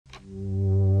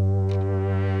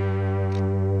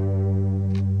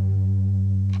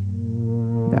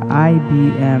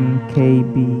IBM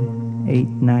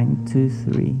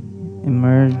KB8923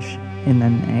 emerged in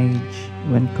an age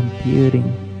when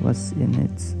computing was in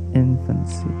its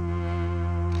infancy.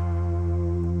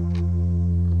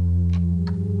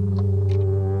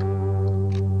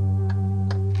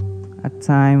 A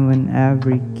time when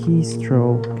every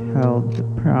keystroke held the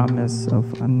promise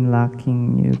of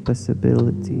unlocking new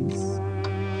possibilities.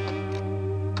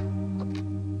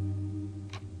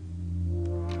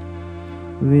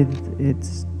 With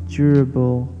its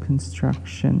durable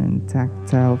construction and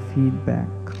tactile feedback,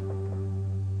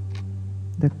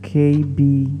 the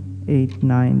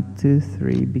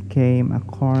KB8923 became a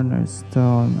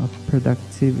cornerstone of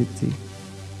productivity.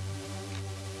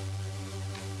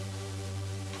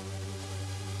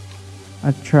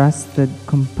 A trusted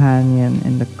companion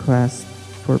in the quest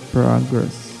for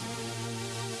progress.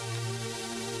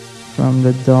 From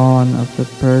the dawn of the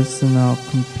personal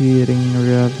computing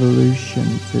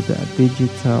revolution to the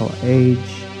digital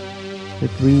age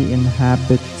that we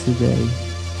inhabit today,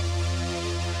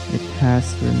 it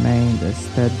has remained a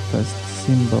steadfast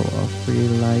symbol of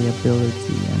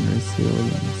reliability and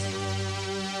resilience.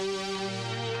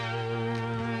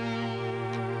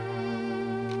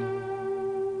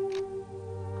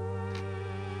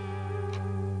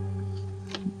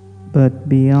 But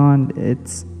beyond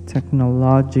its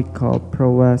technological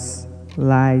prowess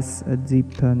lies a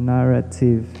deeper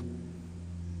narrative,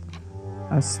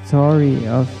 a story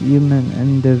of human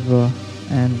endeavor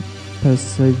and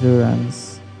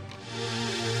perseverance.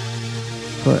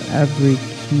 For every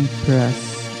key press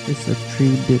is a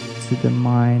tribute to the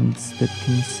minds that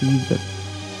conceived it,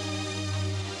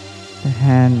 the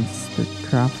hands that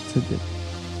crafted it,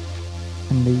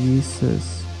 and the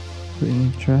users who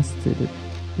entrusted it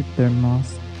with their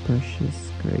most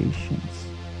precious creations.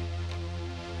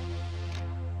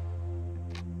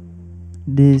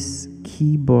 This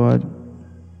keyboard,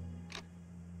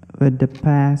 where the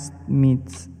past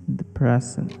meets the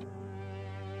present,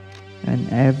 and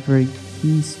every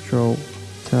keystroke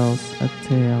tells a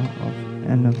tale of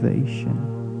innovation,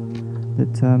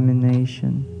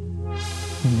 determination,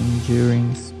 and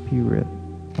enduring spirit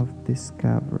of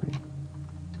discovery.